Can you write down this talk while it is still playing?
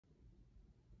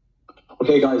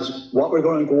Okay, guys, what we're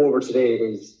going to go over today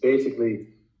is basically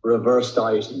reverse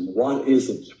dieting. What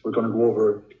is it? We're going to go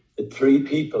over the three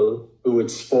people who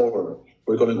it's for.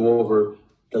 We're going to go over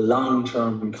the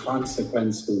long-term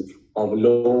consequences of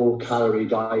low-calorie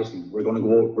dieting. We're going to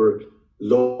go over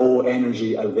low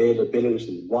energy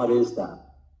availability. What is that?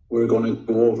 We're going to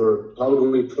go over how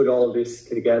do we put all this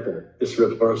together, this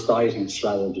reverse dieting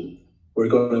strategy. We're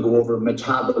going to go over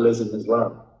metabolism as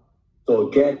well. So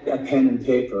get a pen and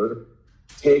paper,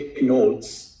 take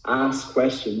notes, ask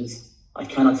questions. I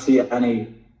cannot see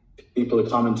any people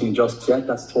commenting just yet.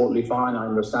 That's totally fine. I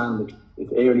understand that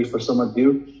it's early for some of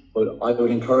you, but I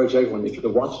would encourage everyone, if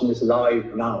you're watching this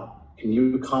live now, can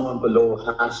you comment below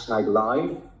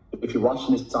 #live? If you're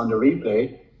watching this on the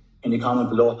replay, can you comment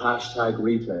below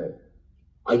 #replay?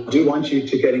 I do want you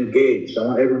to get engaged. I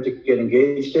want everyone to get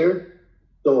engaged here.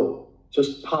 So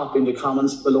just pop in the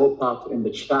comments below, pop in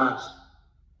the chat.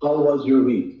 How was your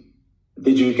week?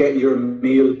 Did you get your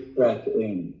meal prep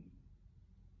in?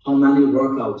 How many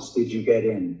workouts did you get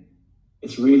in?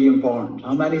 It's really important.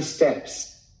 How many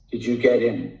steps did you get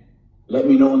in? Let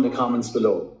me know in the comments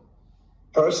below.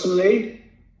 Personally,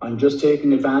 I'm just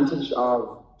taking advantage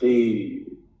of the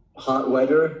hot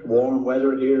weather, warm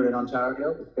weather here in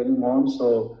Ontario. It's getting warm,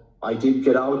 so I did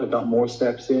get out. I got more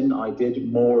steps in. I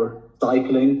did more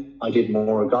cycling. I did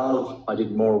more golf. I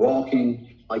did more walking.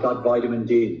 I got vitamin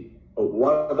D. But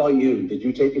what about you? Did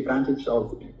you take advantage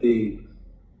of the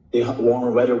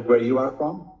warmer weather where you are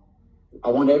from? I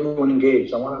want everyone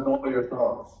engaged. I want to know your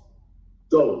thoughts.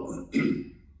 So,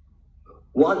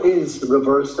 what is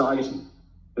reverse dieting?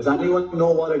 Does anyone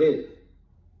know what it is?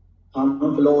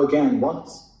 Comment below again.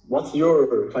 What's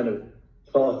your kind of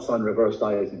thoughts on reverse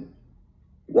dieting?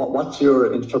 What's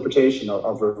your interpretation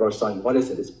of reverse dieting? What is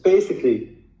it?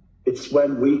 It's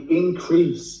when we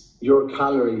increase your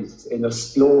calories in a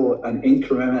slow and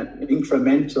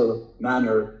incremental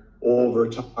manner over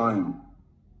time.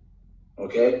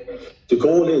 Okay? The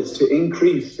goal is to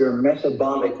increase your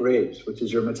metabolic rate, which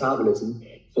is your metabolism,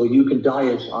 so you can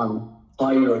diet on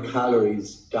higher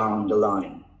calories down the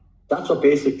line. That's what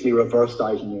basically reverse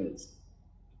dieting is.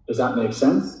 Does that make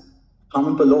sense?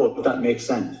 Comment below if that makes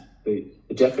sense. The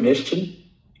definition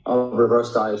of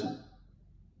reverse dieting.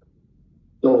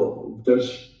 So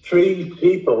there's three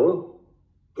people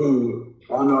who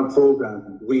on our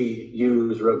program we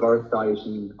use reverse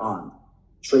dieting on.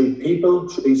 Three people,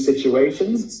 three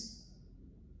situations.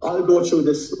 I'll go through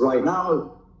this right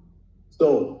now.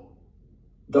 So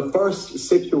the first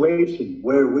situation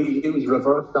where we use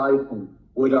reverse dieting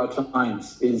with our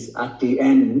clients is at the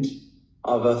end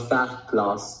of a fat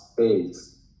loss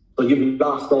phase. So you've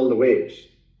lost all the weight.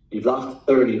 You've lost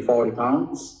 30, 40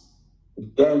 pounds.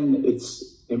 Then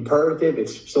it's imperative,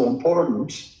 it's so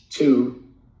important to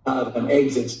have an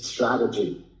exit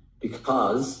strategy,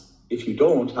 because if you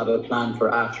don't have a plan for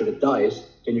after the diet,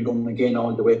 then you're going to gain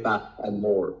all the way back and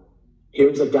more.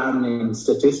 Here's a damning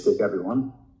statistic,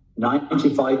 everyone.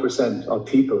 95% of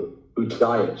people who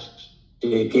diet,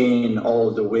 they gain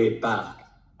all the weight back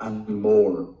and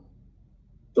more.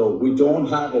 So we don't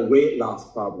have a weight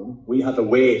loss problem. We have a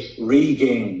weight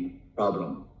regain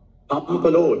problem. Comment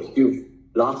below if you've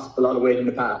lost a lot of weight in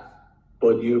the past,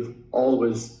 but you've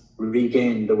always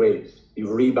regained the weight.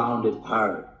 You've rebounded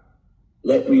hard.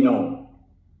 Let me know.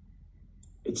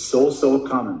 It's so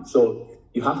common. So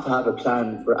you have to have a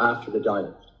plan for after the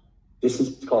diet. This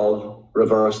is called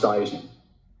reverse dieting.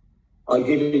 I'll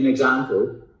give you an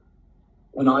example.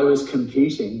 When I was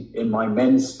competing in my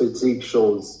men's physique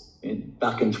shows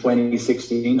back in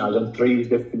 2016, I done 3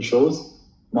 different shows.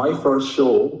 My first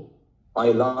show,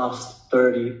 I lost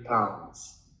 30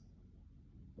 pounds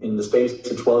in the space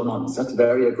of 12 months. That's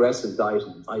very aggressive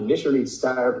dieting. I literally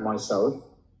starved myself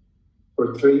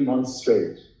for 3 months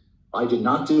straight. I did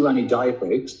not do any diet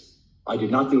breaks. I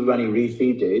did not do any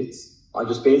refeed days. I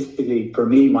just basically, for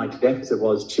me, my deficit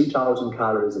was 2,000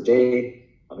 calories a day.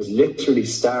 I was literally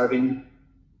starving.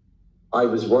 I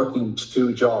was working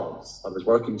 2 jobs. I was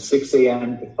working 6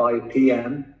 a.m. to 5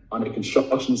 p.m. on a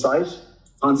construction site,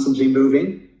 constantly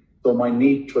moving. So my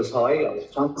NEAT was high. I was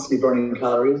constantly burning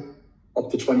calories,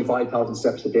 up to 25,000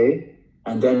 steps a day.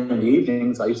 And then in the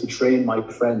evenings, I used to train my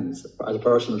friends as a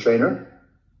personal trainer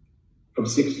from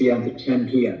 6 p.m. to 10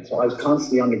 p.m. So I was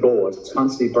constantly on the go. I was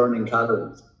constantly burning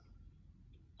calories.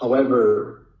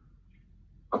 However,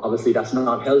 obviously that's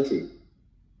not healthy.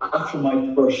 After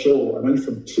my first show, I went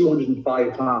from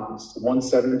 205 pounds to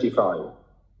 175.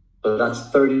 So that's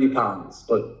 30 pounds.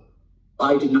 But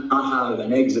I did not have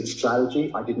an exit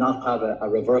strategy. I did not have a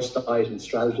reverse dieting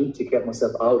strategy to get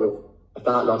myself out of a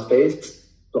fat loss phase.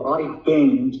 So I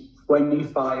gained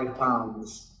 25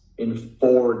 pounds in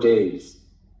 4 days.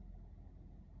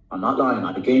 I'm not lying.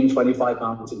 I gained 25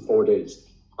 pounds in 4 days.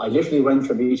 I literally went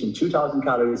from eating 2,000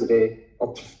 calories a day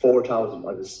up to 4,000.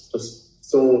 I was just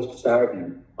so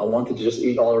starving. I wanted to just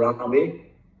eat all around me.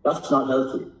 That's not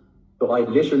healthy. So I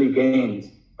literally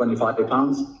gained 25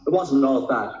 pounds. It wasn't all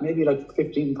fat. Maybe like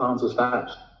 15 pounds was fat.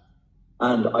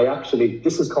 And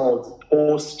this is called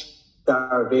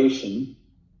post-starvation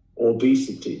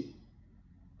obesity.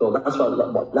 So that's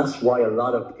why a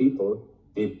lot of people,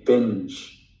 they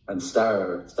binge and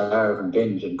starve and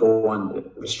binge and go on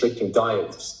restrictive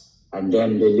diets, and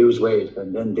then they lose weight,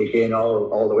 and then they gain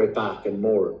all the way back and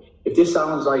more. If this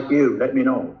sounds like you, let me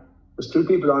know. There's 2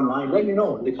 people online, let me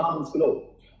know in the comments below.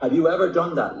 Have you ever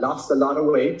done that? Lost a lot of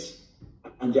weight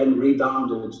and then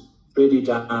rebounded pretty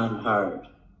damn hard?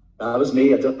 That was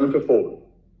me, I've done it before.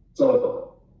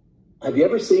 So, have you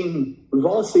ever seen, we've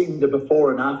all seen the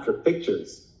before and after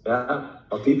pictures,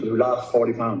 of people who lost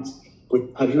 40 pounds. But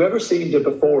have you ever seen the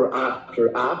before,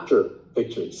 after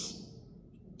pictures?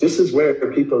 This is where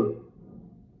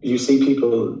you see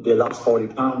people, they lost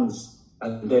 40 pounds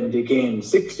and then they gain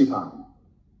 60 pounds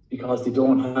because they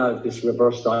don't have this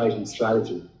reverse dieting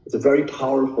strategy. It's a very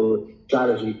powerful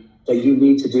strategy that you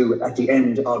need to do at the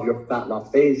end of your fat loss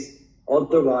phase.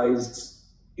 Otherwise,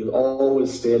 you'll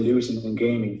always stay losing and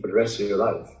gaining for the rest of your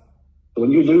life. So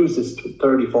when you lose this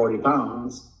 30, 40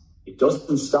 pounds, it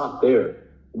doesn't stop there.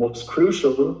 The most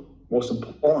crucial, most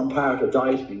important part of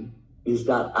dieting is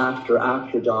that after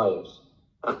diet,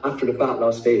 after the fat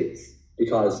loss phase.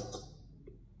 Because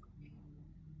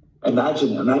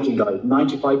imagine guys,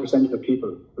 95% of the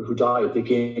people who diet, they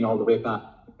gain all the way back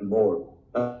and more.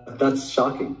 That's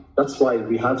shocking. That's why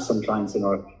we have some clients in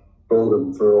our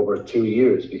program for over 2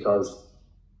 years, because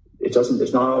it's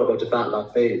not all about the fat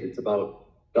loss phase. It's about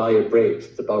diet breaks,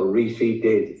 it's about refeed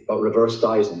days, it's about reverse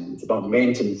dieting, it's about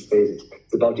maintenance phases,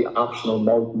 it's about the optional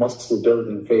muscle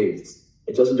building phase.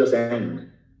 It doesn't just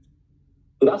end.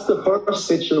 So that's the first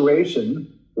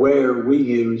situation where we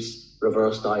use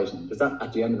reverse dieting. Is that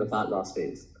at the end of the fat loss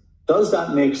phase? Does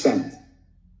that make sense?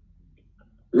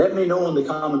 Let me know in the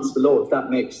comments below if that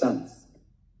makes sense.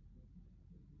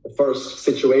 The first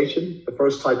situation, the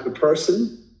first type of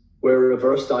person where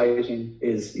reverse dieting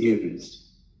is used.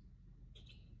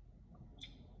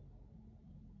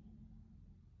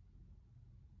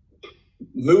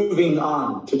 Moving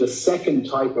on to the second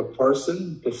type of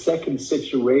person, the second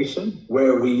situation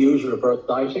where we use reverse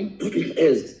dieting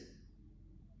is,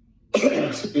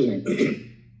 excuse me,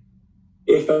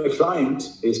 if a client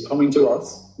is coming to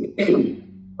us,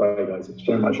 sorry guys, it's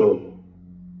clearing my throat.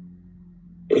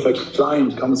 If a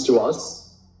client comes to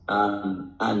us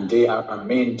and they are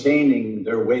maintaining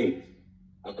their weight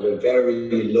at a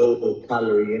very low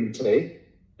calorie intake,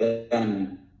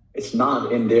 then it's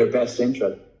not in their best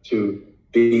interest to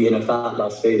be in a fat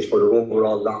loss phase for their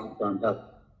overall long-term health.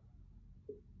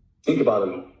 Think about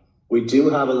it. We do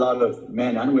have a lot of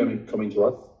men and women coming to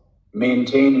us,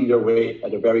 maintaining their weight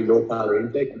at a very low calorie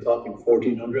intake. I'm talking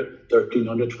 1,400,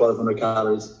 1,300, 1,200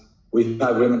 calories. We've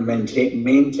had women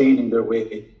maintaining their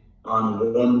weight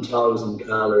on 1,000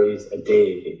 calories a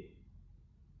day.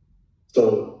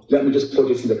 So let me just put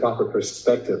this in the proper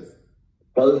perspective.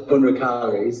 1,200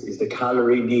 calories is the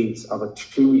calorie needs of a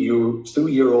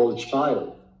 2-year-old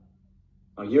child.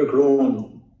 Now, you're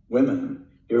grown women,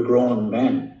 you're grown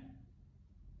men.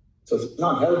 So it's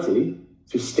not healthy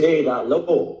to stay that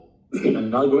low.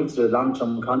 And I'll go into the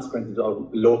long-term consequences of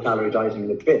low-calorie dieting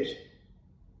in a bit.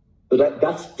 So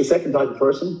that's the second type of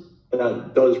person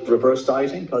that does reverse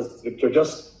dieting,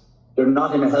 because they're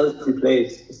not in a healthy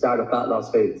place to start a fat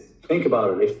loss phase. Think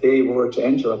about it. If they were to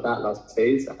enter a fat loss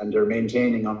phase and they're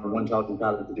maintaining on 1,000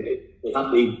 calories a day, they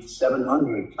have to eat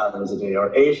 700 calories a day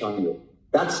or 800.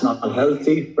 That's not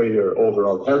healthy for your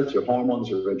overall health, your hormones,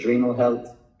 your adrenal health,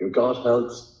 your gut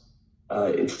health.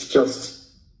 It's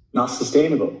just not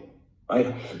sustainable.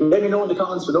 Right? Let me know in the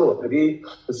comments below.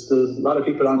 There's a lot of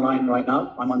people online right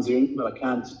now. I'm on Zoom, but I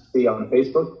can't see on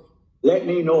Facebook. Let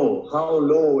me know, how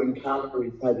low in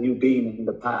calories have you been in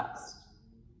the past?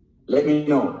 Let me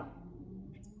know.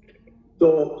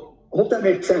 So I hope that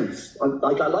makes sense. I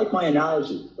like my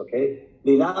analogies, okay?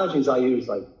 The analogies I use,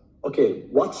 like, okay,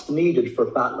 what's needed for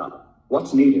fat loss?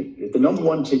 What's needed? The number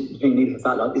one thing needed for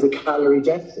fat loss is a calorie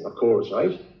deficit, of course,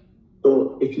 right?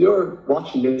 So if you're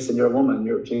watching this and you're a woman,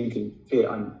 you're thinking, okay,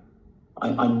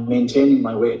 I'm maintaining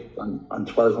my weight on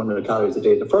 1,200 calories a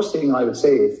day. The first thing I would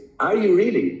say is, are you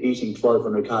really eating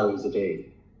 1,200 calories a day?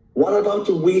 What about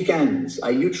the weekends?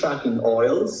 Are you tracking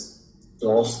oils,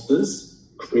 sauces,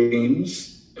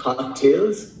 creams,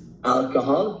 cocktails,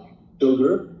 alcohol,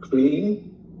 sugar,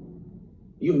 cream?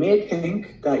 you may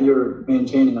think that you're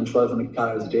maintaining on 1,200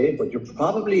 calories a day, but you're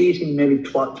probably eating maybe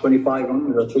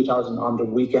 2,500 or 3,000 on the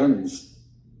weekends,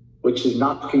 which is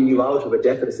knocking you out of a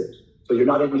deficit. So you're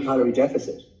not in a calorie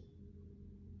deficit.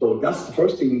 So that's the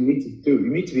first thing you need to do. You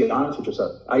need to be honest with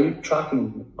yourself. Are you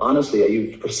tracking, honestly, are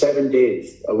you for 7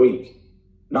 days a week,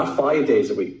 not 5 days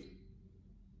a week?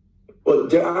 But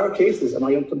there are cases, and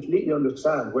I completely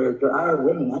understand, where there are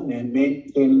women and men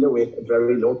maintaining their weight at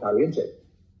very low calorie intake.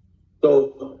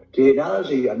 So the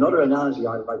analogy, another analogy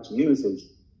I like to use is,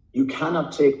 you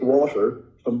cannot take water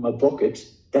from a bucket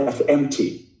that's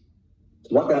empty.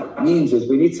 What that means is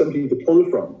we need something to pull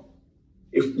from.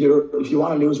 If you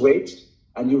want to lose weight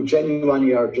and you genuinely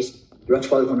you're at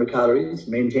 1,200 calories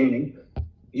maintaining,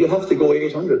 you have to go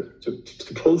 800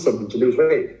 to pull something to lose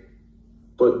weight.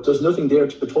 But there's nothing there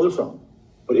to pull from.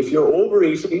 But if you're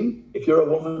overeating, if you're a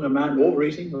woman or man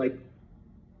overeating, like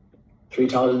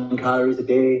 3,000 calories a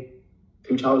day,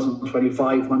 2,000,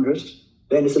 2,500,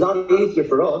 then it's a lot easier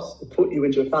for us to put you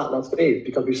into a fat loss phase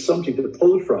because there's something to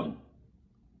pull from.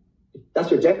 That's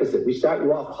your deficit. We start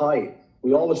you off high.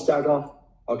 We always start off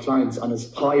our clients on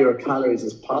as higher calories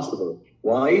as possible.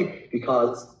 Why?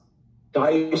 Because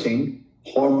dieting,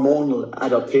 hormonal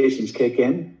adaptations kick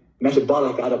in,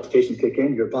 metabolic adaptations kick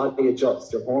in, your body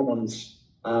adjusts, your hormones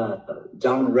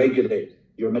down-regulate,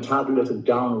 your metabolism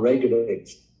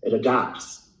down-regulates, it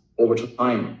adapts over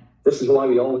time. This is why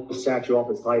we always start you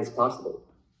off as high as possible.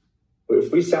 But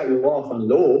if we start you off on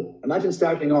low, imagine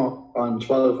starting off on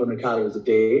 1,200 calories a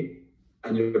day,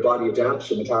 and your body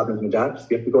adapts, your metabolism adapts,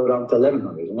 you have to go down to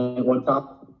 1,100 and then one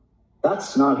top.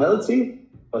 That's not healthy,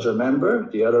 but remember,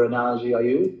 the other analogy I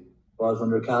used,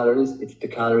 1,200 calories, it's the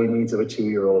calorie needs of a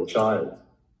 2-year-old child.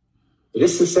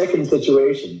 This is the second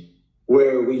situation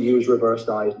where we use reverse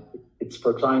dieting. It's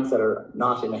for clients that are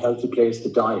not in a healthy place to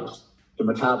diet. The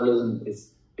metabolism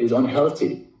is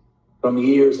unhealthy from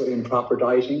years of improper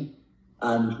dieting,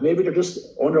 and maybe they're just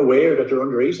unaware that they're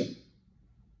under-eating.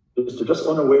 They're just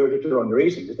unaware that they're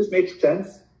under-eating. Does this make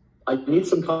sense? I need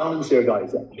some comments here,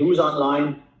 guys. Who's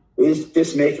online? Is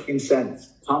this making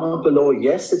sense? Comment below,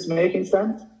 yes, it's making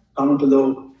sense. Comment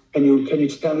below, can you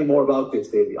tell me more about this,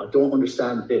 Davey? I don't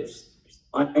understand this.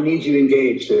 I need you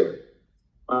engaged here.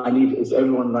 Is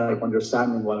everyone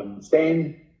understanding what I'm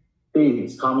saying?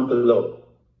 Please comment below.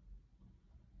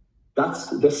 That's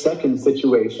the second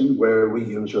situation where we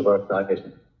use reverse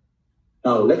dieting.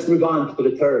 Now, let's move on to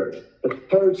the third. The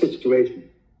third situation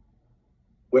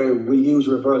where we use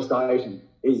reverse dieting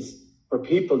is for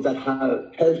people that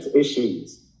have health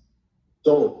issues.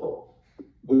 So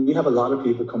we have a lot of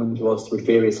people coming to us with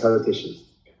various health issues.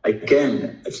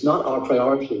 Again, it's not our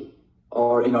priority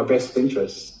or in our best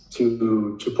interest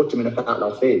to put them in a fat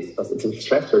loss phase because it's a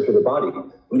stressor to the body.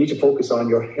 We need to focus on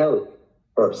your health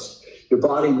first. Your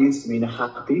body needs to be in a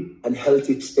happy and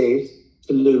healthy state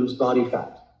to lose body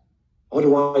fat.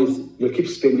 Otherwise, you'll keep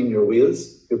spinning your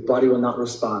wheels. Your body will not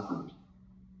respond.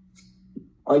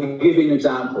 I'll give you an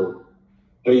example.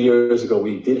 3 years ago,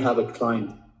 we did have a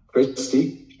client,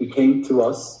 Christy. She came to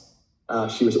us.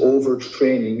 She was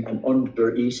overtraining and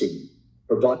under-eating.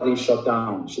 Her body shut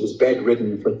down. She was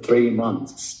bedridden for 3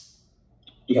 months.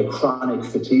 She had chronic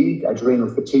fatigue, adrenal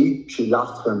fatigue. She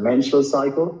lost her menstrual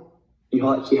cycle. She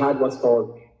had what's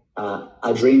called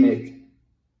hyperadrenic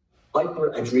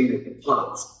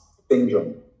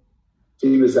syndrome.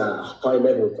 She was a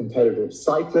high-level competitive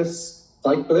cyclist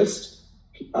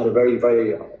at a very,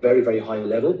 very, very, very high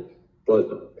level.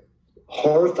 But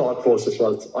her thought process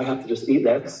was, I have to just eat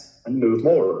less and move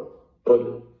more.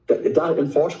 But that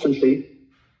unfortunately,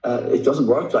 it doesn't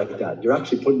work like that. You're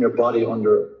actually putting your body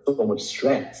under so much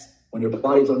stress. When your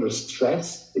body's under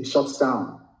stress, it shuts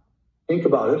down. Think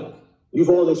about it. You've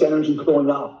all this energy going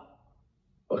up,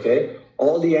 okay?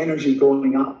 All the energy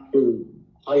going up through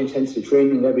high-intensity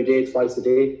training every day, twice a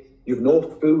day. You've no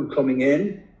food coming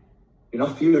in. You're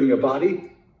not fueling your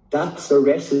body. That's a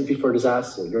recipe for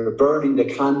disaster. You're burning the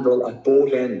candle at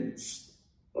both ends,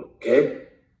 okay?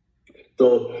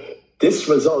 So this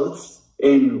results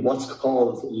in what's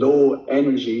called low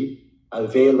energy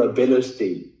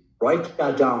availability. Write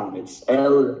that down. It's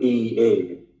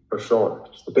LEA for short.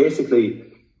 So basically,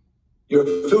 your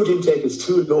food intake is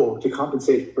too low to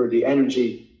compensate for the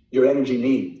energy, your energy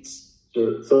needs.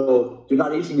 So you're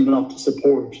not eating enough to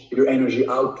support your energy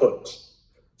output.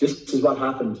 This is what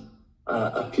happened.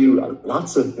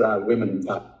 Lots of women, in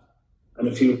fact, and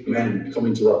a few men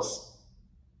coming to us,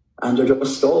 and they're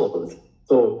just stalled.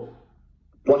 So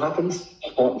what happens?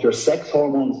 Your sex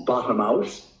hormones bottom out.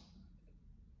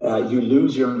 You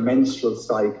lose your menstrual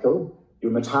cycle.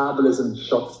 Your metabolism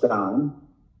shuts down.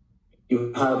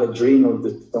 you have adrenal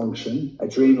dysfunction,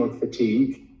 adrenal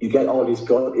fatigue, you get all these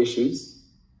gut issues,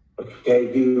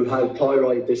 okay? You have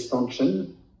thyroid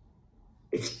dysfunction,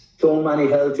 it's so many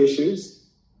health issues,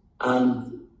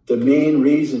 and the main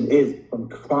reason is from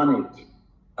chronic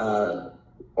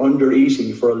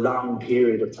under-eating for a long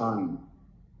period of time.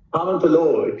 Comment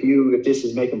below if this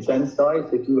is making sense, guys,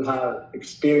 if you have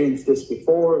experienced this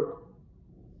before.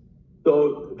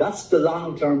 So that's the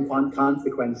long-term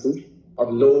consequences of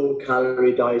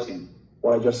low-calorie dieting,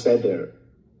 what I just said there.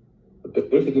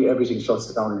 Basically, everything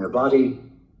shuts down in your body,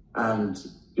 and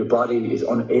your body is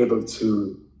unable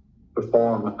to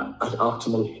perform at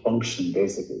optimal function,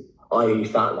 basically, i.e.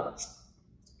 fat loss.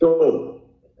 So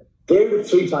they're the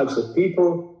three types of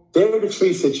people. They're the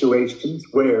three situations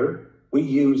where we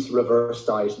use reverse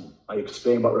dieting. I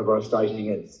explain what reverse dieting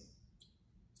is.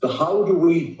 So how do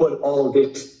we put all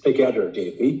this together,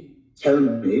 Davey? Tell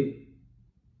me.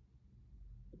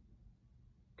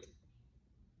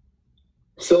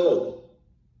 So,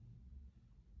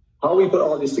 how we put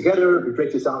all this together, we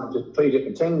break this down into three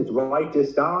different things. Write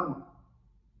this down.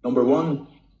 Number one,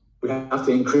 we have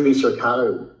to increase your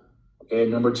calorie. Okay.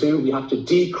 Number two, we have to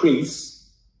decrease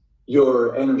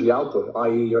your energy output,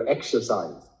 i.e. your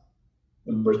exercise.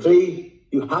 Number three,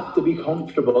 you have to be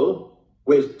comfortable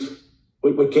with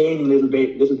gaining a little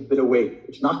bit of weight.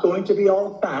 It's not going to be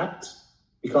all fat,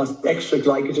 because extra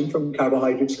glycogen from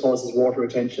carbohydrates causes water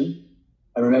retention.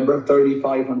 And remember,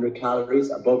 3,500 calories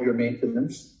above your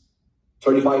maintenance.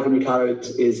 3,500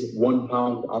 calories is 1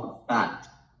 pound of fat.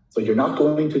 So you're not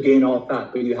going to gain all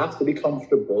fat, but you have to be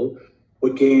comfortable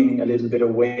with gaining a little bit of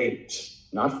weight.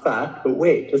 Not fat, but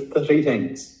weight, just the three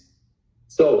things.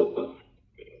 So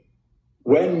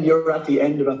when you're at the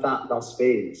end of a fat loss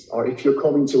phase, or if you're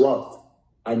coming to us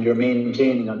and you're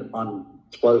maintaining on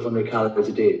 1,200 calories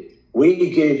a day, we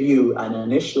give you an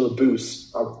initial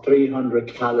boost of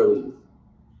 300 calories.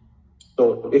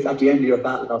 So if at the end of your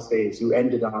fat loss phase, you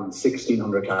ended on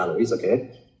 1,600 calories,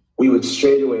 okay, we would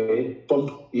straight away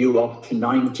bump you up to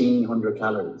 1,900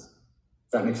 calories. Does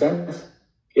that make sense?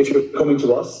 If you're coming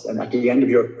to us and at the end of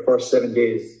your first 7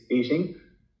 days eating,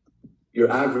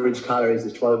 your average calories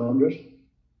is 1,200,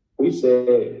 we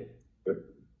say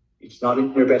it's not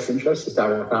in your best interest to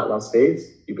start a fat loss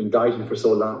phase. You've been dieting for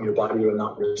so long, your body will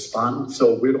not respond.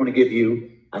 So we're going to give you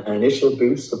an initial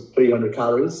boost of 300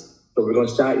 calories. So we're going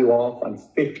to start you off on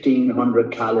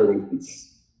 1,500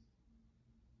 calories.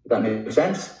 Does that make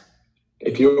sense?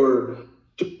 If you're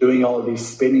doing all these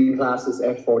spinning classes,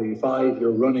 F45,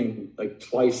 you're running like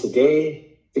twice a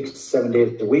day, 6 to 7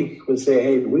 days a week, we'll say,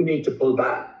 hey, we need to pull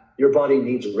back. Your body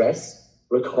needs rest,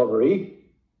 recovery.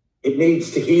 It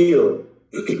needs to heal.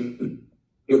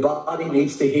 Your body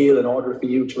needs to heal in order for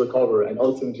you to recover and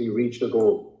ultimately reach your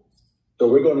goal. So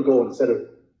we're going to go, instead of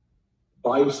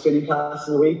 5 spinning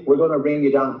classes a week, we're going to bring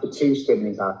you down to 2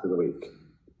 spinning classes a week.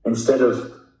 Instead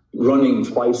of running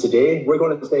twice a day, we're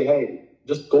going to say, hey,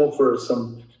 just go for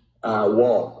some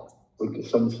walks,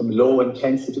 some low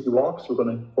intensity walks. We're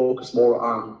going to focus more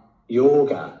on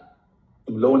yoga,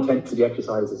 some low intensity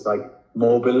exercises like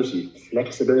mobility,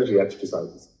 flexibility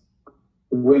exercises.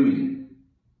 Women,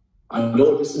 I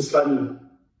know this is kind of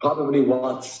probably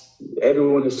what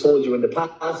everyone has told you in the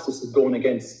past. This is going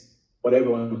against what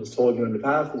everyone has told you in the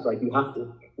past. It's like you have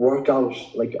to work out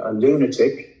like a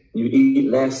lunatic, you eat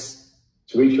less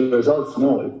to reach your results.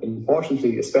 No,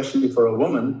 unfortunately, especially for a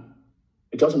woman,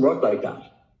 it doesn't work like that.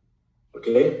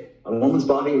 Okay? A woman's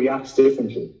body reacts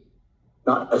differently.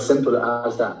 Not as simple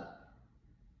as that.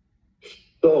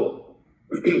 So,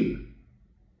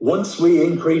 once we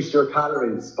increase your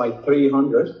calories by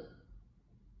 300,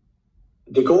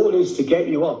 the goal is to get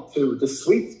you up to the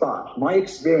sweet spot. My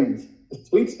experience, the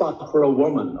sweet spot for a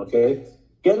woman, okay,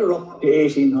 get her up to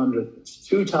 1,800,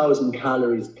 2,000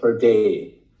 calories per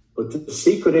day. But the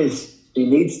secret is she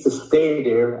needs to stay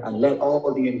there and let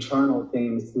all the internal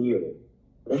things heal.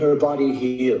 Let her body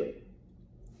heal.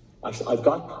 I've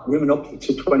got women up to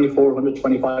 2,400,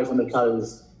 2,500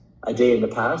 calories a day in the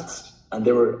past, and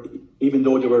they were, even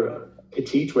though they were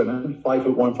petite women,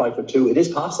 5'1", 5'2", it is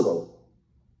possible.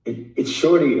 It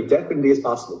definitely is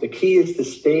possible. The key is to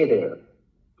stay there.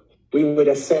 We would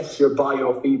assess your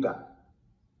biofeedback.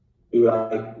 We were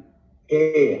like,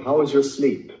 hey, how is your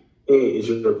sleep? Hey, is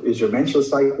your menstrual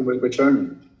cycle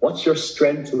returning? What's your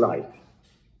strength like?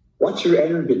 What's your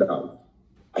energy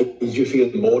like? Did you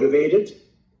feel motivated?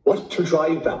 What's your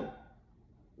drive back?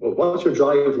 What's your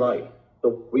drive like?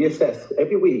 So we assess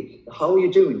every week. How are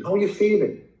you doing? How are you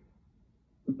feeling?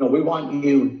 No, we want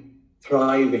you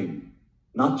thriving,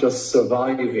 not just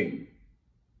surviving.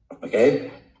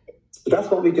 Okay? So that's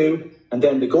what we do. And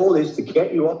then the goal is to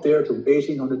get you up there to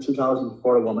 1,800, 2,000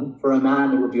 for a woman. For a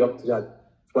man, it would be up to that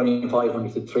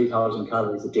 2,500 to 3,000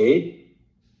 calories a day.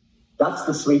 That's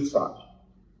the sweet spot.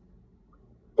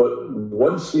 But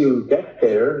once you get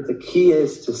there, the key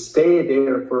is to stay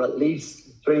there for at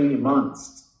least 3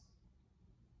 months.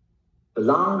 The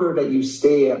longer that you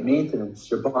stay at maintenance,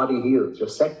 your body heals, your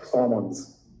sex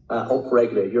hormones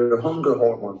upregulate, your hunger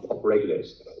hormones upregulate,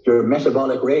 your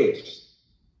metabolic rate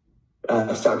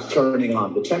starts turning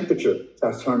on, the temperature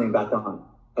starts turning back on,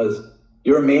 because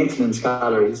your maintenance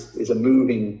calories is a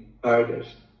moving target.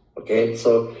 Okay,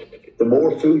 so the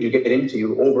more food you get into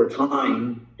you over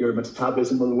time, your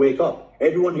metabolism will wake up.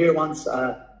 Everyone here wants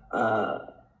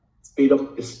speed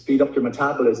up your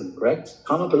metabolism, correct?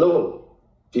 Comment below.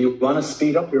 Do you want to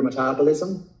speed up your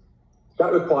metabolism?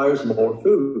 That requires more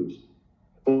food.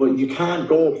 But you can't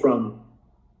go from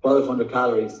 1,200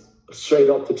 calories straight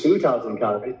up to 2,000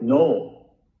 calories. No,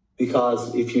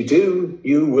 because if you do,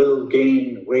 you will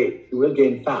gain weight. You will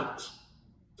gain fat.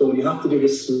 So you have to do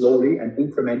this slowly and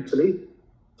incrementally.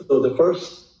 So the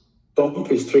first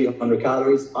bump is 300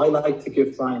 calories. I like to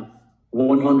give clients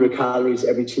 100 calories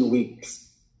every 2 weeks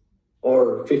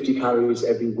or 50 calories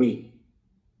every week.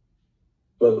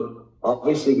 But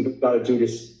obviously we've got to do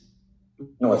this,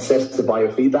 assess the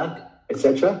biofeedback,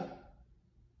 etc.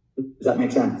 Does that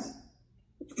make sense?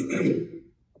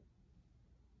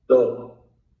 So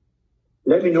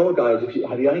let me know, guys, if you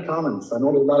have any comments. I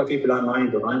know there's a lot of people online,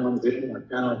 but I'm on Zoom. I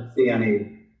cannot see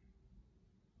any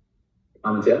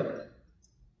comments yet.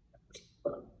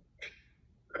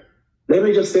 Let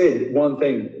me just say one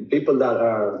thing. People that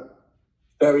are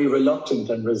very reluctant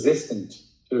and resistant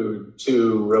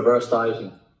to reverse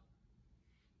dieting.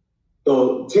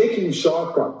 So taking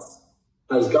shortcuts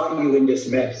has got you in this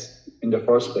mess in the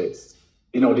first place.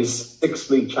 These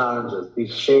 6-week challenges,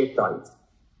 these shake diets,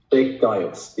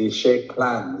 these shake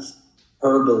plans,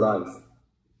 Herbalife,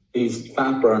 these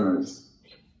fat burners,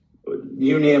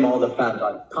 you name all the fat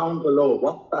diets. Comment below,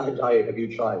 what fat diet have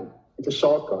you tried? It's a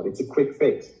shortcut, it's a quick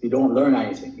fix. You don't learn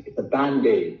anything, it's a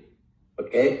band-aid,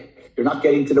 okay? You're not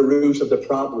getting to the root of the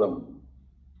problem.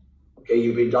 Okay,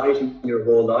 you've been dieting your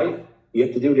whole life. You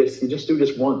have to do this, you just do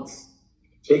this once.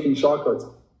 Taking shortcuts,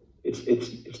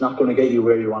 it's not going to get you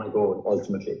where you want to go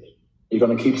ultimately. You're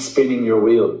going to keep spinning your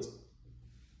wheels.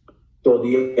 So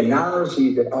the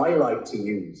analogy that I like to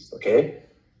use, okay,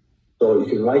 so you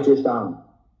can write this down.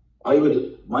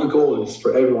 My goal is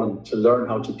for everyone to learn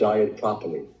how to diet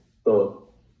properly. So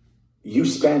you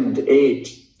spend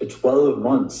 8 to 12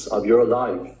 months of your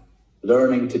life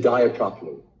learning to diet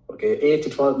properly, okay, 8 to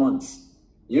 12 months.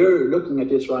 You're looking at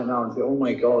this right now and say, oh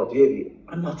my God, Davey,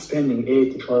 I'm not spending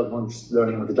 8 to 12 months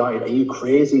learning how to diet. Are you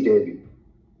crazy, Davey?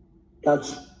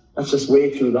 That's just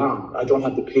way too long. I don't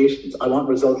have the patience. I want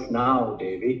results now,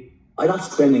 Davey. I'm not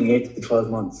spending 8 to 12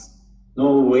 months.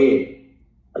 No way.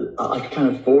 I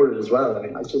can't afford it as well.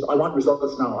 I want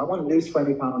results now. I want to lose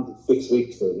 20 pounds in 6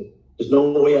 weeks, Davey. There's no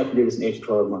way I can do this in 8 to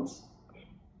 12 months.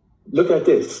 Look at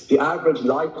this. The average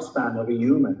lifespan of a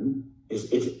human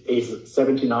is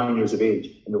 79 years of age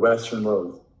in the Western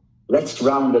world. Let's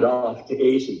round it off to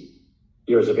 80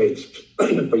 years of age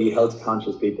for you health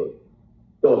conscious people.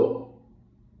 So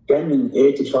spending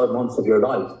 8 to 12 months of your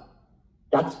life,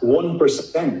 that's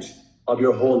 1% of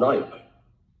your whole life.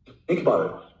 Think about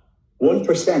it.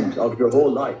 1% of your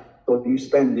whole life. So you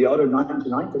spend the other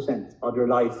 99% of your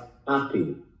life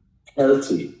happy,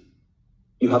 healthy.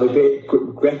 You have a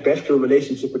better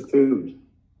relationship with food.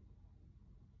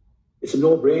 It's a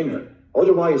no-brainer.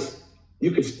 Otherwise,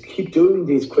 you could keep doing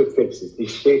these quick fixes,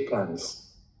 these shake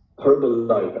plans,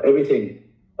 Herbalife, everything.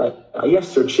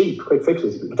 Yes, they're cheap, quick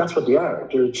fixes, but that's what they are.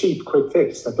 They're a cheap, quick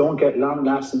fix that don't get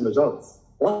long-lasting results.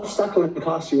 What's that going to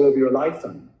cost you over your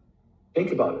lifetime?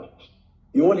 Think about it.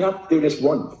 You only have to do this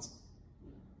once.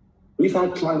 We've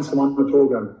had clients come on the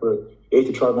program for 8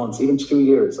 to 12 months, even 2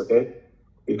 years, okay?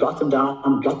 We've got them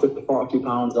down, got the 40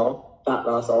 pounds off, fat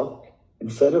loss off.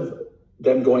 Instead of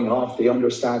them going off, they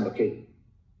understand, okay,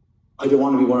 I don't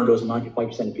want to be one of those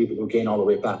 95% of people who gain all the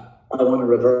way back. I want to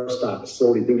reverse that,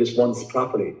 slowly do this once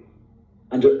properly.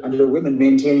 And there are women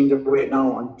maintaining their weight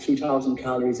now on 2,000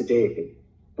 calories a day,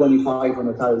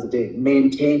 2,500 calories a day,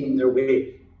 maintaining their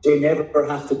weight. They never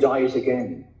have to diet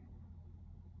again.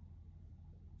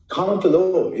 Comment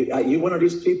below, are you one of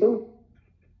these people?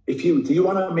 Do you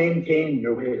want to maintain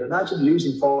your weight? Imagine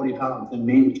losing 40 pounds and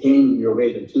maintaining your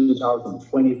weight at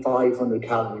 2,500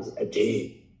 calories a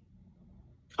day.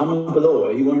 Comment below,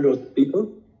 are you one of those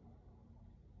people?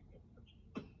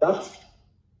 That's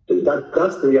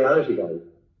the reality, guys.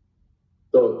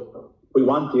 So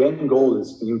the end goal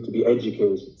is for you to be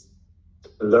educated,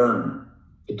 to learn,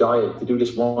 to diet, to do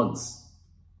this once.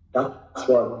 That's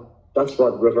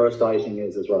what reverse dieting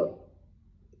is as well.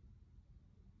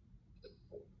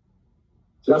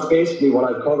 So that's basically what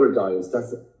I've covered, guys.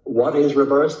 That's what is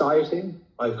reverse dieting.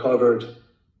 I've covered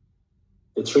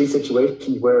the three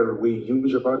situations where we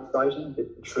use reverse dieting, the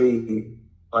three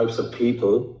types of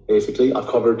people, basically. I've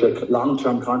covered the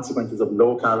long-term consequences of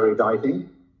low-calorie dieting,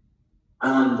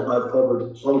 and I've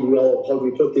covered how do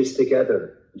we put this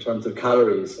together in terms of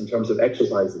calories, in terms of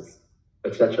exercises,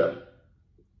 etc.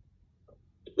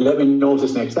 Let me know if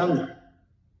this makes sense.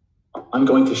 I'm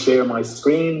going to share my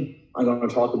screen. I'm going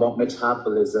to talk about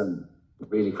metabolism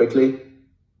really quickly.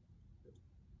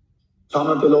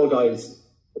 Comment below, guys.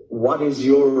 What is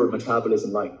your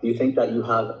metabolism like? Do you think that you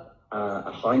have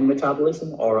a high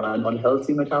metabolism or an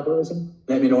unhealthy metabolism?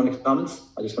 Let me know in the comments.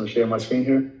 I just want to share my screen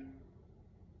here.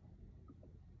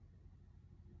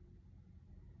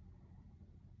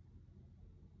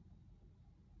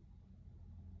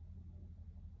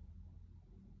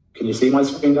 Can you see my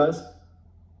screen, guys?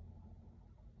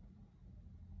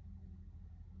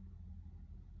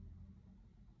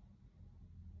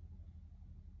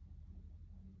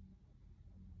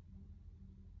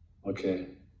 Okay,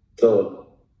 so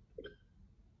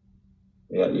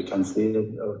yeah, you can see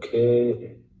it.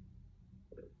 Okay,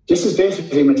 this is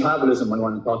basically metabolism I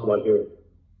want to talk about here.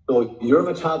 So your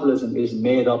metabolism is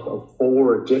made up of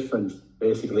four different,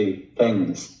 basically,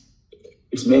 things.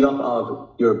 It's made up of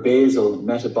your basal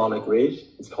metabolic rate.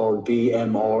 It's called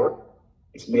BMR.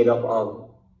 It's made up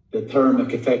of the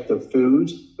thermic effect of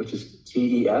food, which is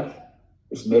TEF.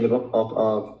 It's made up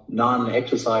of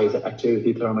non-exercise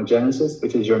activity thermogenesis,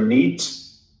 which is your NEAT.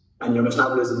 And your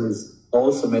metabolism is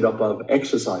also made up of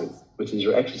exercise, which is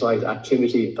your exercise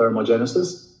activity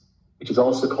thermogenesis, which is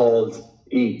also called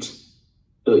EAT.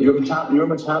 So your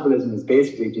metabolism is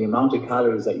basically the amount of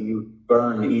calories that you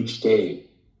burn each day,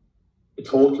 the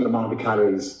total amount of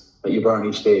calories that you burn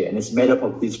each day. And it's made up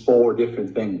of these four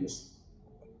different things.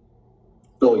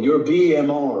 So your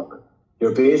BMR,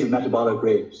 your basal metabolic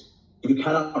rate, you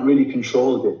cannot really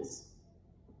control this,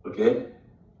 okay?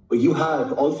 But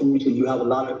ultimately, you have a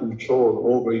lot of control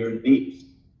over your NEAT,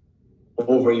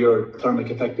 over your thermic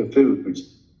effect of food,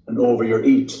 and over your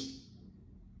EAT.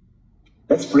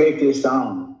 Let's break this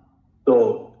down.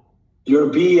 So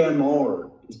your BMR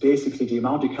is basically the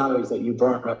amount of calories that you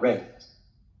burn at rest,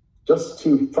 just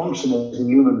to function as a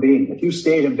human being. If you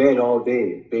stayed in bed all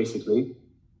day, basically,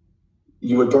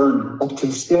 you would burn up to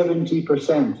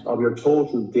 70% of your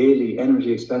total daily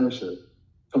energy expenditure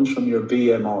comes from your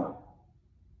BMR.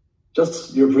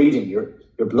 Just your breathing, your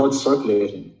blood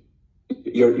circulating,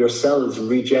 your cells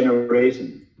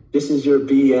regenerating. This is your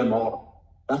BMR.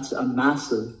 That's a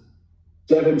massive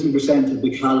 70% of the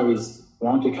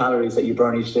amount of calories that you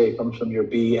burn each day comes from your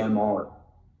BMR.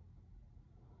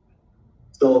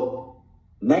 So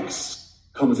next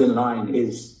comes in line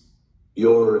is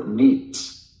your NEAT.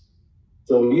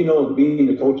 So, we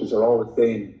the coaches are always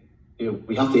saying,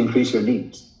 we have to increase your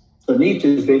NEAT. So NEAT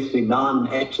is basically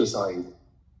non-exercise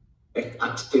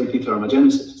activity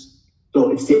thermogenesis.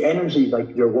 So it's the energy,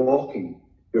 like you're walking,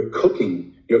 you're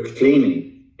cooking, you're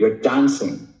cleaning, you're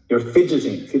dancing, you're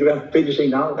fidgeting. See the way I'm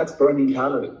fidgeting now? That's burning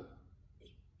calories.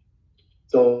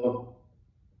 So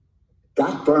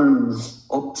that burns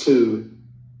up to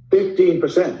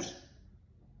 15%.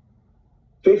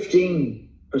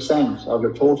 15% of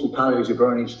your total calories you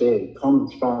burn each day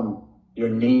comes from your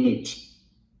NEAT.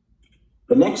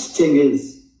 The next thing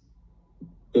is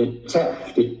the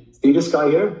TEF. See this guy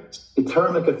here? The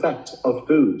thermic effect of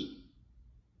food.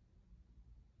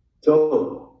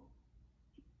 So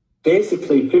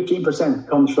basically 15%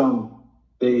 comes from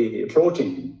the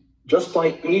protein. Just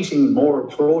by eating more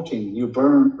protein, you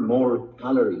burn more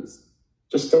calories.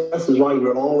 This is why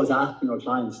we're always asking our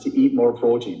clients to eat more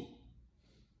protein.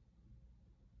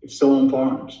 It's so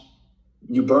important.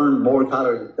 You burn more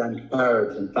calories than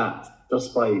carbs and fat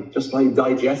just by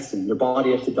digesting. Your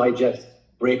body has to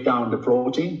break down the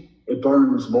protein. It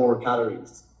burns more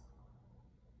calories.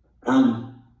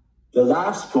 And the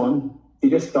last one, see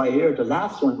this guy here, the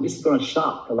last one, this is going to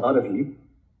shock a lot of you,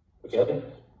 okay,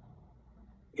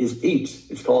 is EAT.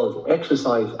 It's called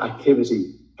exercise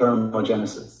activity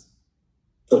thermogenesis.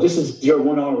 So this is your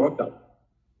 1 hour workout.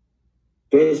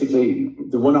 Basically,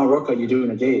 the 1 hour workout you do in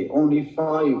a day, only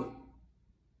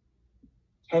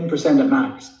 10% at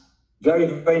max, very,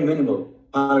 very minimal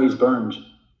calories burned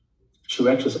through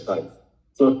exercise.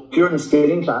 So if you're in a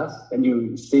skating class and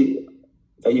you see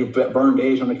that you burned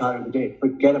 800 calories a day,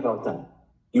 forget about that.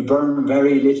 You burn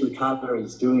very little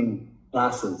calories doing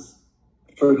classes.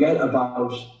 Forget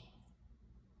about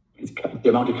the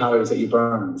amount of calories that you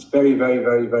burn. It's very, very,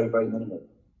 very, very, very minimal.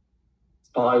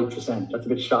 5%. That's a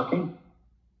bit shocking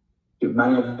to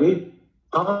many of you.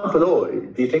 Comment below.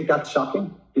 Do you think that's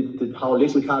shocking? How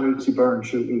little calories you burn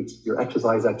through your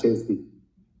exercise activity,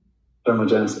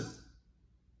 thermogenesis?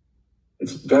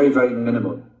 It's very, very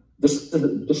minimal. This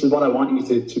is what I want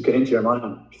you to get into your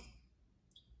mind.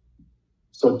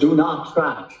 So do not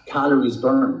track calories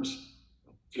burned.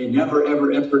 Okay, never,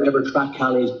 ever, ever, ever track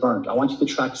calories burned. I want you to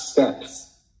track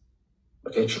steps.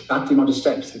 Okay, track the amount of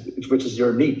steps, which is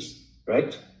your NEAT,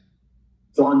 right?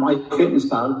 So on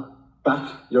MyFitnessPal,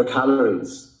 back your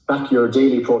calories, back your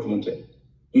daily protein intake.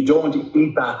 You don't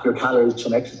eat back your calories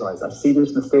from exercise. I see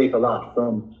this mistake a lot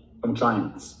from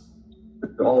clients.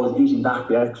 They're always eating back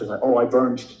the exercise. Oh, I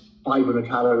burned 500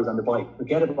 calories on the bike.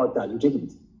 Forget about that. You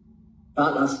didn't.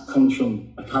 That loss comes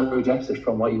from a calorie deficit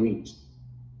from what you eat.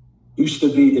 You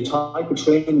should be, the type of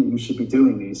training you should be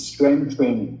doing is strength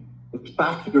training.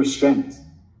 Back your strength,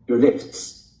 your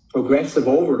lifts. Progressive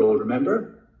overload,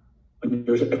 remember? When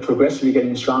you're progressively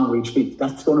getting stronger each week,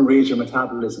 that's going to raise your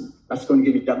metabolism. That's going to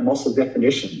give you that muscle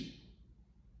definition.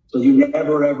 So you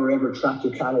never, ever, ever track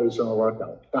your calories from a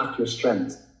workout. Track your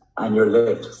strength and your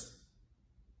lifts.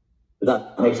 Does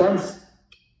that make sense?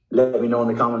 Let me know in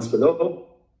the comments below.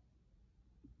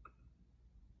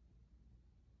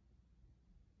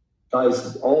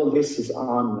 Guys, all this is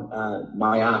on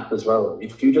my app as well.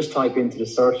 If you just type into the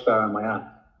search bar on my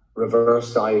app,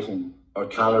 reverse dieting or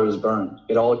calories burned,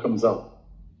 it all comes up.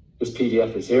 This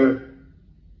PDF is here.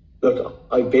 Look,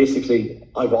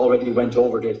 I've already went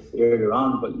over this earlier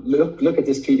on, but look at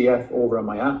this PDF over on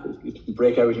my app. You can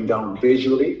break everything down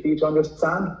visually for you to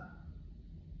understand.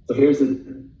 So here's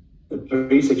the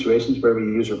 3 situations where we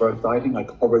use reverse dieting. I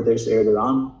covered this earlier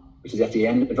on, which is at the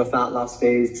end of a fat loss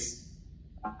phase,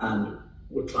 and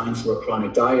with clients who are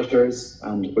chronic dieters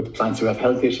and with clients who have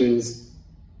health issues.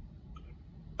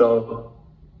 So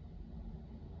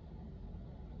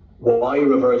why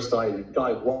reverse dieting?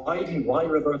 Guys, why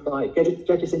reverse diet? Get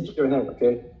this into your head,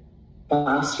 okay?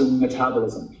 Faster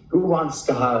metabolism. Who wants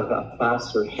to have a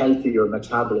faster, healthier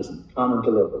metabolism? Comment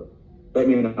below. Let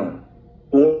me know.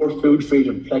 More food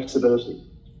freedom, flexibility.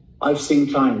 I've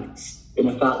seen clients in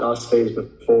a fat loss phase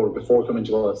before coming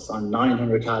to us on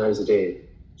 900 calories a day.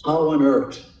 How on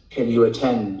earth can you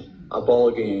attend a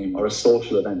ball game or a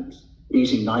social event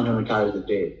eating 900 calories a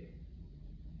day?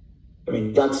 I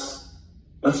mean, that's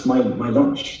my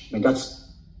lunch. I mean, that's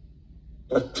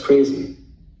crazy.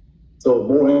 So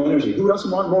more energy. Who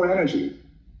doesn't want more energy?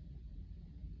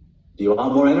 Do you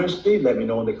want more energy? Let me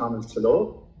know in the comments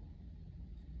below.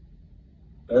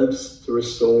 Helps to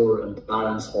restore and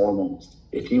balance hormones.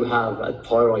 If you have a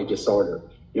thyroid disorder,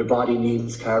 your body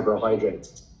needs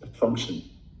carbohydrates to function.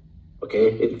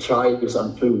 Okay, it thrives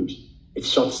on food. It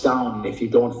shuts down if you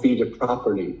don't feed it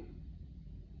properly.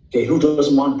 Okay, who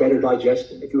doesn't want better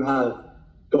digestion? If you have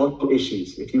gut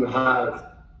issues, if you have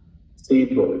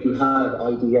SIBO, if you have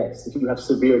IBS, if you have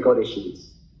severe gut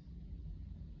issues,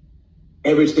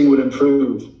 everything would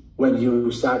improve when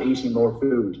you start eating more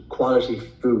food, quality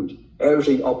food.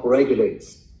 Everything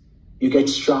upregulates. You get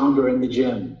stronger in the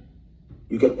gym.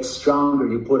 You get stronger,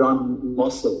 you put on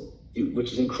muscle,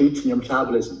 which is increasing your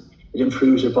metabolism. It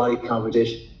improves your body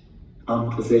composition.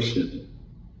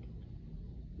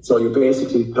 So you're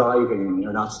basically thriving and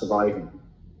you're not surviving.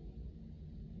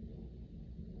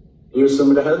 Here's some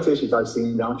of the health issues I've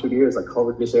seen down through the years. I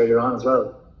covered this earlier on as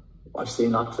well. I've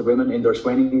seen lots of women in their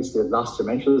 20s, they've lost their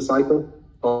menstrual cycle,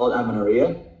 called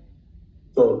amenorrhea.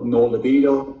 So no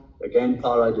libido, again,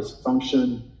 thyroid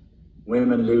dysfunction.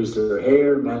 Women lose their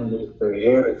hair, men lose their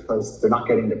hair. It's because they're not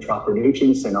getting the proper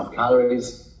nutrients, enough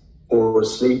calories, poor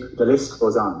sleep, the list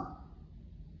goes on.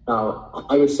 Now,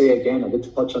 I would say again, I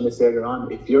did touch on this earlier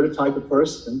on, if you're the type of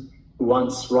person who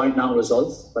wants right now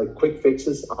results, like quick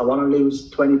fixes, I want to lose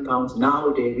 20 pounds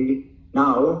now, Davey,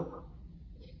 now,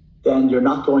 then you're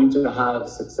not going to have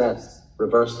success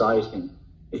reverse dieting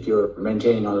if you're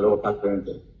maintaining on a low calorie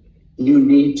intake. You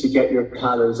need to get your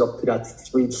calories up to that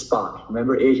sweet spot.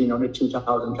 Remember, 1800,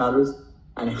 2000 calories,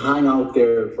 and hang out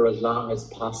there for as long as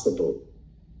possible.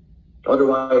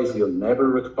 Otherwise, you'll never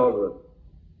recover.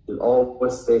 You'll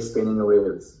always stay spinning your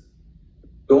wheels.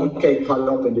 Don't get caught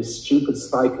up in this stupid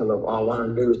cycle of, oh, I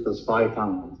want to lose those 5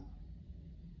 pounds.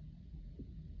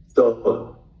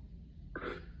 So,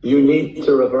 you need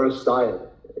to reverse diet.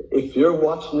 If you're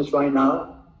watching this right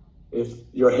now, if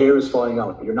your hair is falling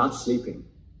out, you're not sleeping,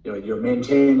 you're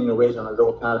maintaining your weight on a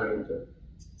low calorie intake,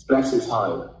 stress is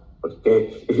high,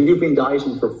 okay? If you've been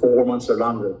dieting for 4 months or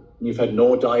longer, and you've had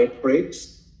no diet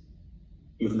breaks,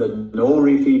 you've had no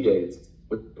refeed days,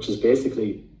 which is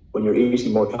basically When you're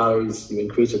eating more calories, you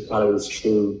increase your calories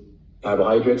through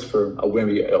carbohydrates for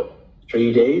maybe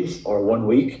 3 days or 1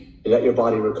 week to let your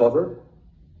body recover.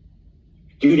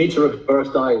 Do you need to reverse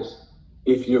diet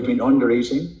if you've been under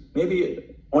eating,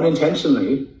 maybe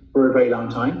unintentionally for a very long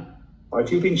time, or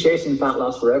if you've been chasing fat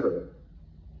loss forever?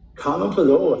 Comment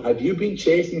below, have you been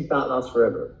chasing fat loss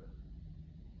forever?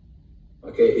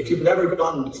 Okay, if you've never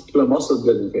gone to a muscle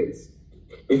building phase,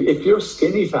 if you're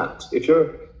skinny fat, if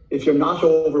you're not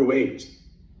overweight,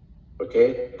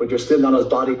 okay, but you're still not as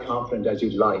body confident as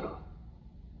you'd like,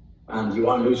 and you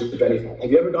want to lose your belly fat,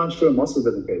 have you ever gone through a muscle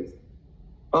building phase?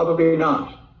 Probably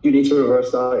not. You need to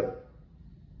reverse diet.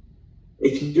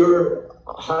 If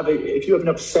you have an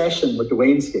obsession with the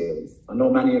weighing scales, I know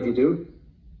many of you do,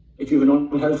 if you have an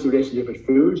unhealthy relationship with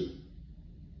food,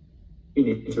 you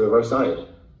need to reverse diet.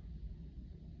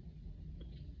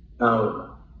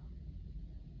 Now,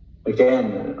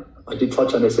 again, I did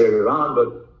touch on this earlier on,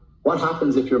 but what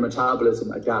happens if your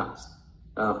metabolism adapts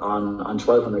on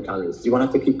 1,200 calories? You want to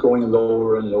have to keep going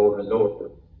lower and lower and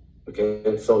lower.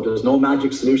 Okay, so there's no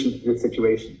magic solution to this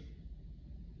situation.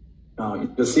 Now,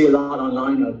 you'll see a lot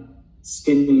online of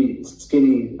skinny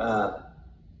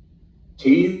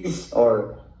teas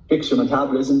or fix your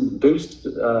metabolism boost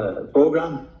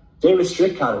program. They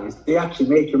restrict calories. They actually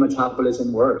make your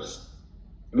metabolism worse.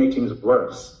 They make things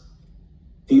worse.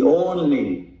 The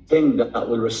only thing that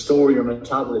will restore your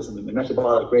metabolism and the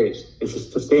metabolic rate is a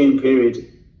sustained period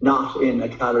not in a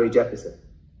calorie deficit.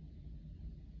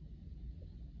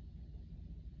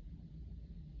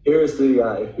 Here's the,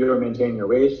 if you're maintaining your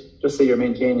weight, just say you're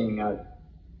maintaining at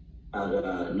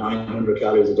 900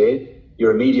 calories a day,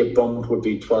 your immediate bump would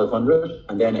be 1,200,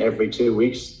 and then every 2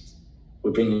 weeks,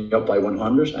 we're bringing you up by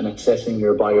 100 and assessing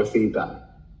your biofeedback.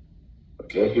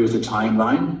 Okay, here's the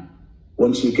timeline.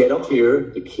 Once you get up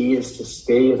here, the key is to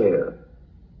stay there.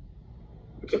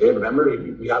 Okay, remember,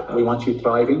 we want you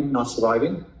thriving, not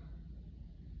surviving.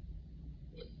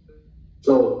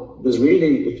 So there's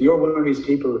really, if you're one of these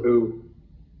people who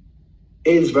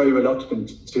is very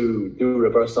reluctant to do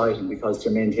reverse dieting because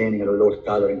they're maintaining at a low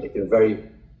calorie intake, a very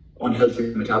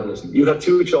unhealthy metabolism, you have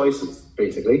two choices,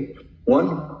 basically.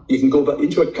 One, you can go back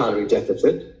into a calorie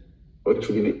deficit, which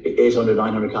would be 800,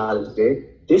 900 calories a day.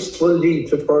 This will lead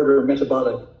to further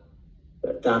metabolic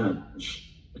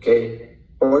damage, okay?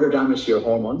 Further damage to your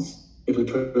hormones. It will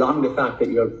prolong the fact that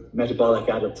you have metabolic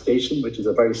adaptation, which is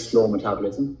a very slow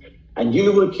metabolism, and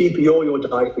you will keep yo-yo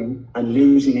dieting and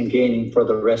losing and gaining for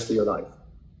the rest of your life.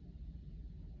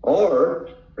 Or,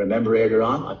 remember earlier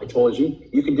on, I told you,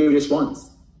 you can do this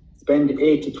once. Spend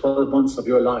 8 to 12 months of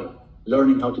your life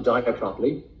learning how to diet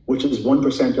properly, which is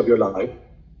 1% of your life.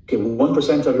 Okay,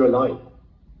 1% of your life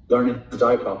learning to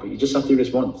diet properly. You just have to do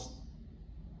this once.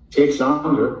 It takes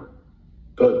longer,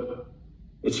 but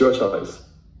it's your choice.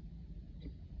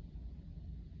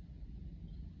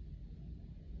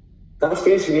 That's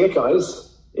basically it,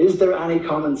 guys. Is there any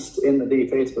comments in the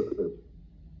Facebook group?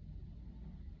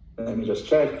 Let me just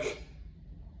check.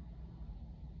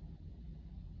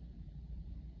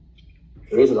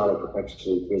 There is a lot of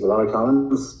actually. There's a lot of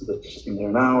comments that's in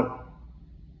there now.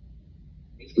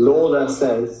 Lola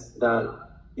says that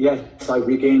yes, I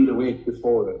regained the weight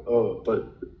before. Oh, but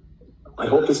I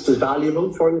hope this is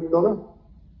valuable for you, Lola.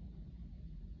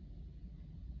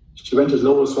 She went as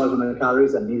low as 1,200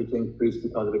 calories and needed to increase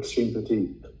because of extreme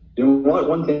fatigue. You know what?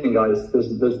 One thing, guys,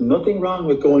 there's nothing wrong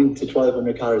with going to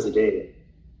 1,200 calories a day,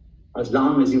 as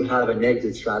long as you have an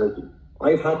exit strategy.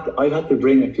 I've had to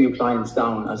bring a few clients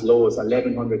down as low as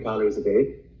 1,100 calories a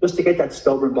day just to get that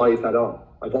stubborn body fat off.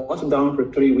 I brought them down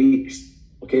for 3 weeks,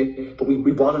 okay, but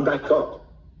we brought them back up.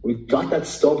 We got that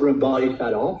stubborn body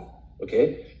fat off,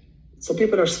 okay. Some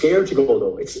people are scared to go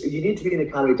though. You need to be in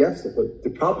a calorie deficit, but the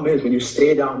problem is when you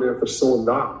stay down there for so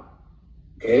long,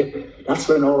 okay, that's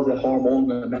when all the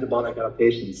hormonal and metabolic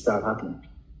adaptations start happening.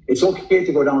 It's okay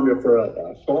to go down there for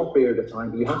a short period of time,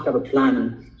 but you have to have a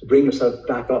plan to bring yourself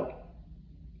back up.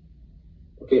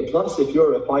 Okay, plus if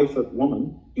you're a 5-foot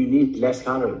woman, you need less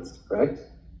calories, correct?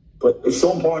 But it's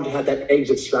so important to have that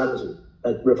exit strategy,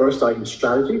 that reverse dieting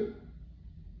strategy.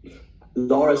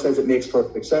 Laura says it makes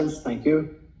perfect sense, thank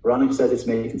you. Veronica says it's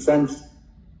making sense.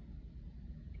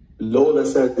 Lola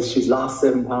says she's lost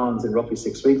 7 pounds in roughly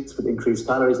 6 weeks with increased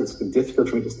calories. It's been difficult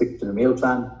for me to stick to the meal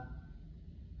plan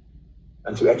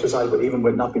and to exercise, but even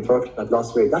with not being perfect, I've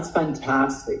lost weight. That's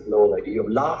fantastic, Lola. You've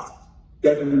lost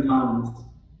 7 pounds.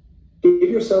 Give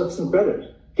yourself some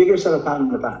credit. Give yourself a pat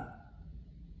on the back.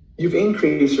 You've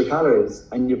increased your calories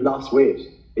and you've lost weight.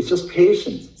 It's just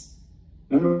patience.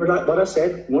 Remember what I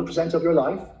said? 1% of your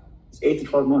life is 8 to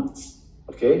 12 months.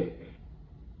 Okay?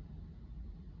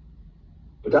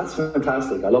 But that's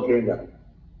fantastic. I love hearing that.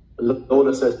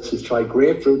 Lola says she's tried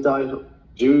grapefruit diet,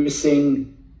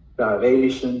 juicing,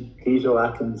 starvation, keto,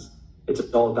 Atkins. It's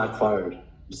all backfired.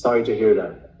 I'm sorry to hear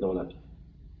that, Lola.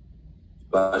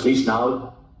 But at least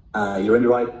now you're in the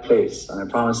right place. And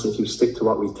I promise if you stick to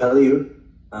what we tell you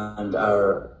and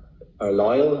are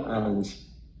loyal and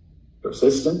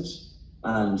persistent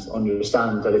and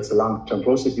understand that it's a long-term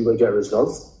process, you will get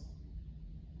results.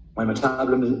 My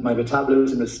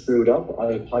metabolism is screwed up.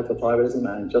 I have hypothyroidism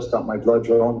and just got my blood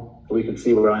drawn so we can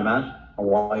see where I'm at and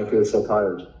why I feel so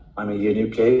tired. I'm a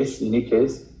unique case.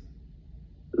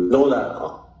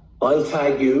 Lola, I'll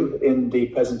tag you in the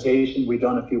presentation we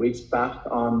done a few weeks back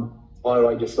on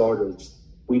thyroid disorders.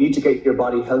 We need to get your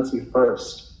body healthy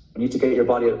first. We need to get your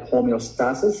body at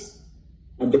homeostasis,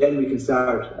 and then we can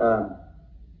start,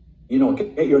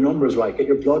 get your numbers right, get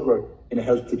your blood work in a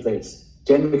healthy place.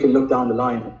 Then we can look down the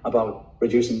line about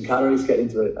reducing calories, get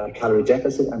into a calorie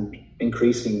deficit and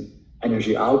increasing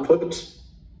energy output.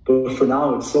 But for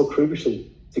now, it's so crucial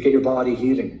to get your body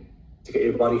healing, to get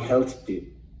your body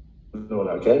healthy.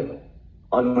 Okay?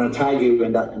 I'm going to tag you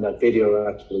in that video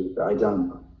actually that I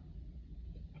done.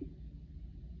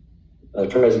 A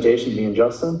presentation, me and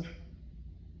Justin.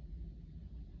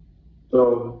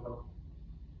 So,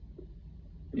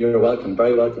 you're welcome,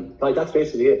 very welcome. Right, that's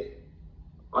basically it.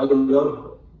 I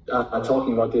love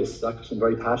talking about this. Actually, I'm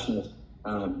very passionate.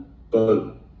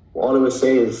 But all I would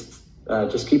say is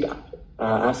just keep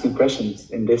asking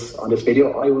questions on this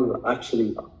video. I will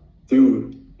actually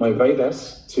do my very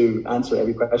best to answer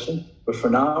every question. But for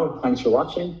now, thanks for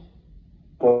watching.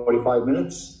 45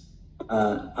 minutes.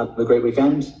 Have a great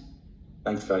weekend.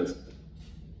 Thanks, guys.